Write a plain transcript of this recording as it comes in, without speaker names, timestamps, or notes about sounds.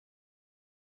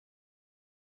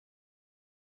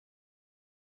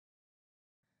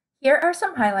Here are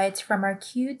some highlights from our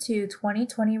Q2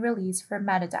 2020 release for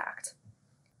Metadact.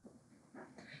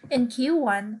 In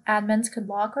Q1, admins could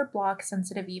log or block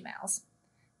sensitive emails.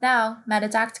 Now,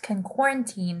 Metadact can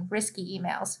quarantine risky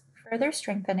emails, further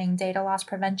strengthening data loss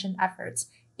prevention efforts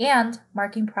and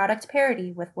marking product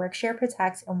parity with Workshare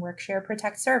Protect and Workshare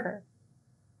Protect Server.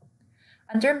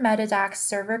 Under Metadact's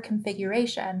server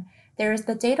configuration, there is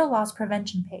the data loss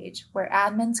prevention page where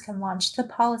admins can launch the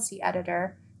policy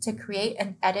editor to create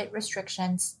and edit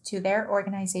restrictions to their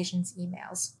organization's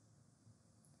emails.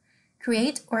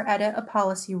 Create or edit a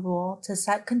policy rule to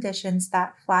set conditions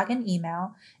that flag an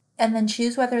email, and then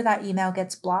choose whether that email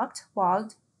gets blocked,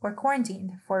 logged, or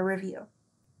quarantined for review.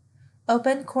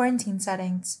 Open quarantine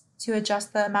settings to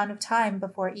adjust the amount of time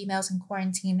before emails in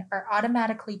quarantine are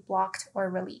automatically blocked or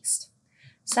released.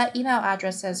 Set email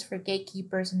addresses for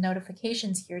gatekeepers and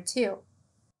notifications here too.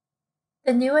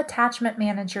 The new Attachment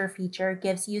Manager feature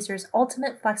gives users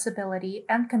ultimate flexibility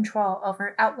and control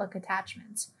over Outlook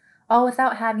attachments, all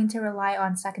without having to rely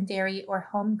on secondary or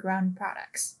homegrown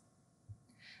products.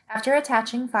 After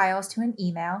attaching files to an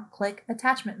email, click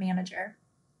Attachment Manager.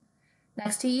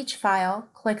 Next to each file,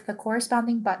 click the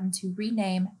corresponding button to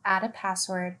rename, add a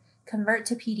password, convert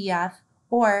to PDF,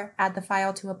 or add the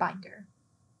file to a binder.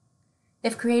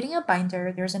 If creating a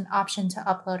binder, there's an option to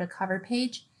upload a cover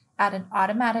page, add an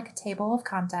automatic table of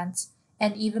contents,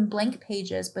 and even blank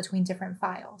pages between different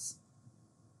files.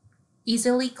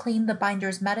 Easily clean the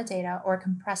binder's metadata or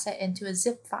compress it into a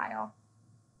zip file.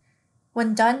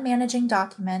 When done managing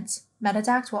documents,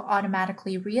 Metadact will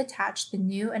automatically reattach the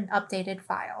new and updated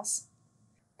files.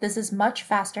 This is much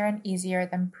faster and easier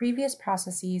than previous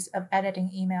processes of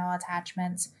editing email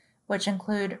attachments, which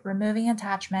include removing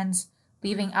attachments,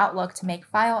 leaving Outlook to make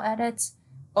file edits,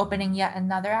 opening yet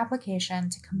another application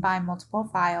to combine multiple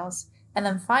files, and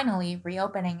then finally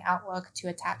reopening Outlook to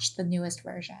attach the newest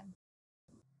version.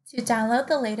 To download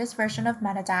the latest version of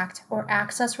Metadact or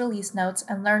access release notes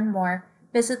and learn more,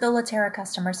 visit the Litera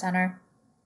Customer Center.